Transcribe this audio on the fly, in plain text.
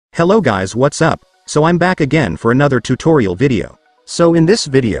Hello guys, what's up? So I'm back again for another tutorial video. So in this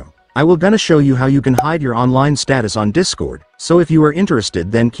video, I will gonna show you how you can hide your online status on Discord, so if you are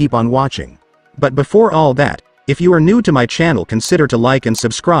interested then keep on watching. But before all that, if you are new to my channel consider to like and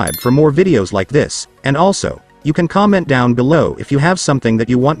subscribe for more videos like this, and also, you can comment down below if you have something that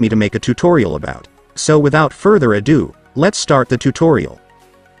you want me to make a tutorial about. So without further ado, let's start the tutorial.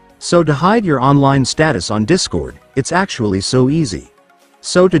 So to hide your online status on Discord, it's actually so easy.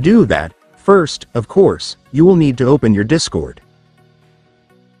 So to do that, first, of course, you will need to open your Discord.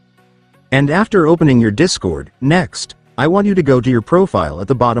 And after opening your Discord, next, I want you to go to your profile at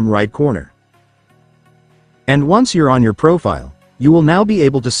the bottom right corner. And once you're on your profile, you will now be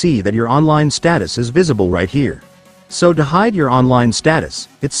able to see that your online status is visible right here. So to hide your online status,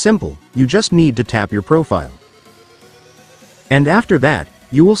 it's simple, you just need to tap your profile. And after that,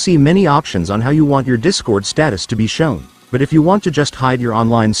 you will see many options on how you want your Discord status to be shown, but if you want to just hide your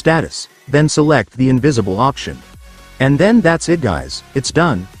online status, then select the invisible option. And then that's it guys, it's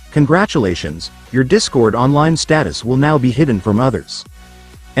done. Congratulations, your Discord online status will now be hidden from others.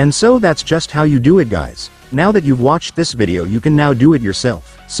 And so that's just how you do it guys. Now that you've watched this video you can now do it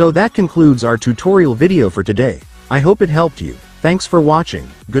yourself. So that concludes our tutorial video for today. I hope it helped you. Thanks for watching,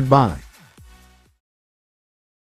 goodbye.